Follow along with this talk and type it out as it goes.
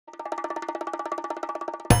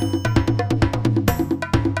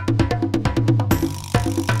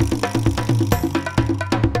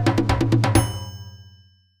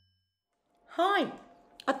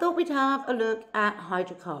to have a look at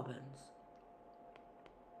hydrocarbons.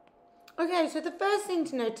 Okay, so the first thing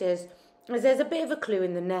to notice is there's a bit of a clue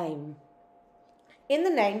in the name. In the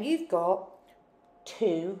name, you've got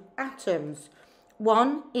two atoms.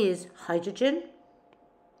 One is hydrogen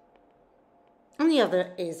and the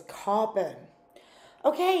other is carbon.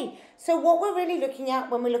 Okay, so what we're really looking at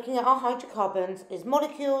when we're looking at our hydrocarbons is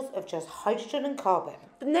molecules of just hydrogen and carbon.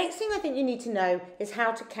 The next thing I think you need to know is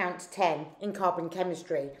how to count to 10 in carbon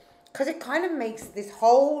chemistry, because it kind of makes this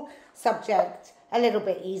whole subject a little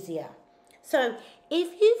bit easier. So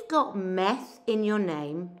if you've got meth in your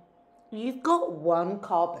name, you've got one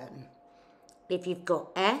carbon. If you've got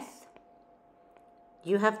eth,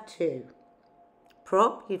 you have two.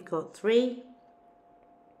 Prop, you've got three.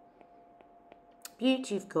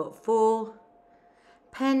 Bute, you've got four.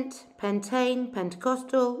 Pent, pentane,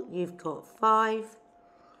 pentecostal, you've got five.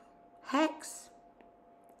 Hex,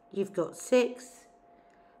 you've got six.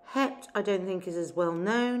 Hept, I don't think is as well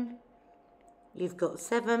known. You've got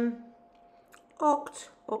seven. Oct,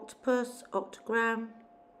 octopus, octogram,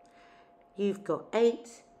 you've got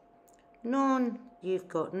 8. Non, you've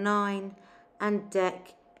got 9. And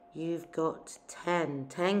dec, you've got 10.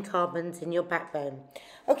 10 carbons in your backbone.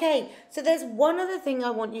 Okay, so there's one other thing I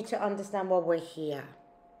want you to understand while we're here.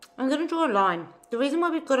 I'm going to draw a line. The reason why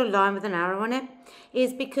we've got a line with an arrow on it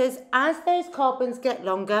is because as those carbons get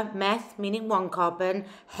longer, meth meaning 1 carbon,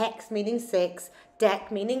 hex meaning 6,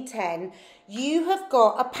 dec meaning 10, you have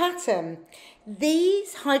got a pattern.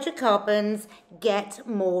 These hydrocarbons get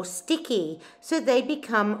more sticky, so they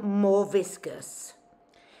become more viscous.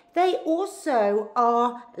 They also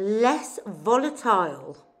are less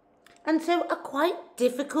volatile and so are quite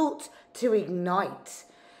difficult to ignite.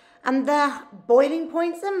 And their boiling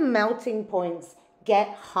points and melting points get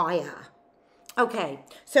higher. Okay,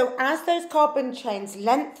 so as those carbon chains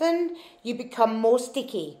lengthen, you become more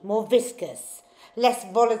sticky, more viscous, less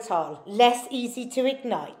volatile, less easy to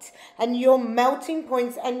ignite, and your melting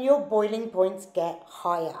points and your boiling points get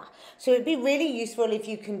higher. So it'd be really useful if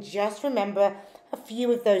you can just remember a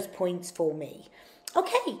few of those points for me.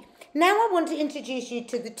 Okay, now I want to introduce you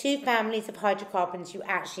to the two families of hydrocarbons you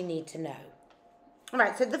actually need to know. All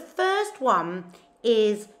right, so the first one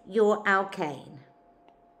is your alkane.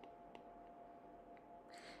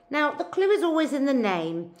 Now, the clue is always in the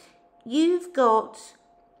name. You've got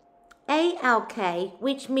alk,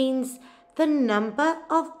 which means the number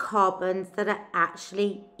of carbons that are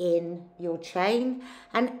actually in your chain,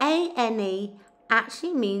 and ane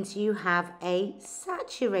actually means you have a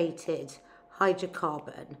saturated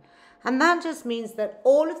hydrocarbon. And that just means that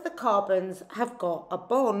all of the carbons have got a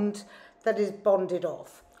bond that is bonded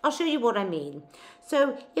off. I'll show you what I mean.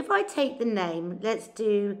 So if I take the name, let's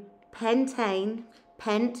do pentane,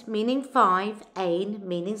 pent meaning 5, ane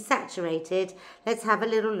meaning saturated. Let's have a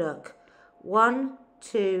little look. 1,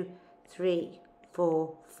 2, 3,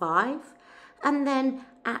 4, 5. And then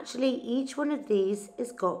actually each one of these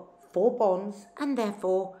has got 4 bonds and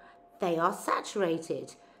therefore they are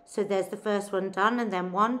saturated. So there's the first one done, and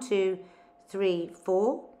then 1, 2, 3,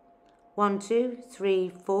 4. 1, 2, 3,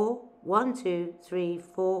 4. 1, 2, 3,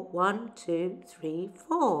 4, 1, 2, 3,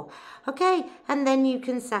 4. Okay, and then you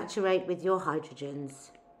can saturate with your hydrogens.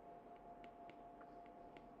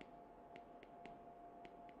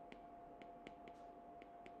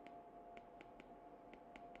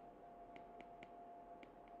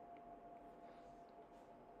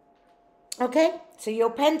 Okay, so your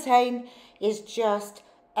pentane is just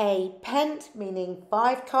a pent, meaning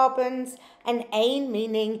 5 carbons, and ane,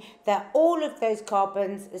 meaning that all of those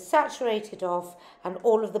carbons are saturated off and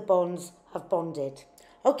all of the bonds have bonded.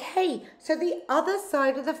 Okay, so the other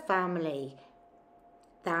side of the family,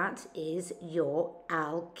 that is your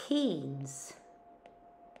alkenes.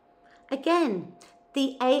 Again,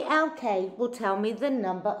 the alk will tell me the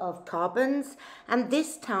number of carbons, and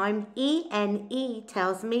this time ene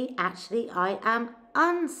tells me actually I am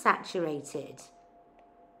unsaturated.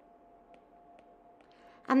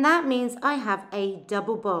 And that means I have a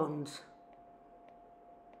double bond,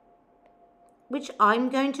 which I'm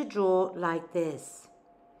going to draw like this.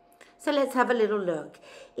 So let's have a little look.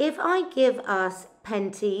 If I give us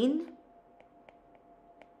pentene,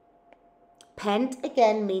 pent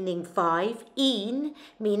again meaning 5, ene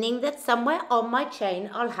meaning that somewhere on my chain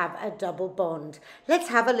I'll have a double bond. Let's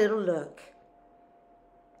have a little look.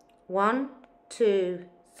 1, 2,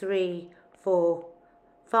 3, 4,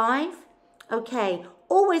 5. Okay,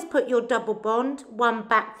 always put your double bond one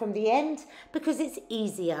back from the end because it's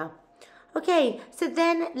easier. Okay, so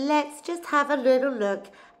then let's just have a little look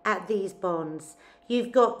at these bonds.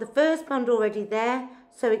 You've got the first bond already there,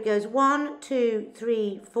 so it goes 1, 2,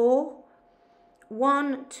 3, 4.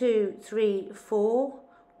 1, 2, 3, 4,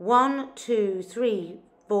 1, 2, 3,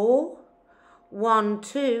 4, 1,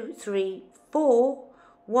 2, 3, 4,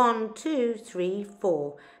 1, 2, 3,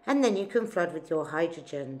 4. And then you can flood with your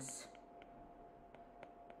hydrogens.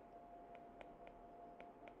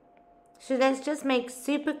 So let's just make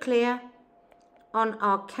super clear on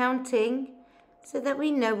our counting so that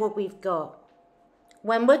we know what we've got.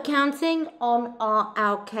 When we're counting on our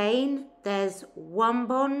alkane, there's 1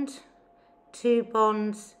 bond, 2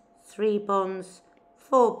 bonds, 3 bonds,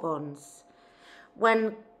 4 bonds.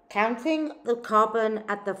 When counting the carbon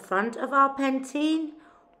at the front of our pentene,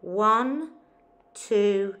 1,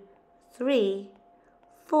 2, 3,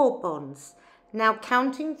 4 bonds. Now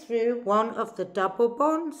counting through one of the double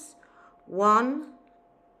bonds, 1,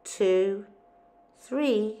 2,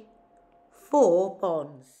 3, 4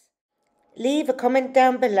 bonds. Leave a comment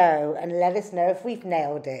down below and let us know if we've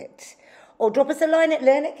nailed it. Or drop us a line at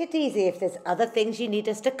Learn It Get Easy if there's other things you need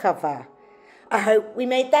us to cover. I hope we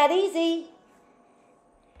made that easy.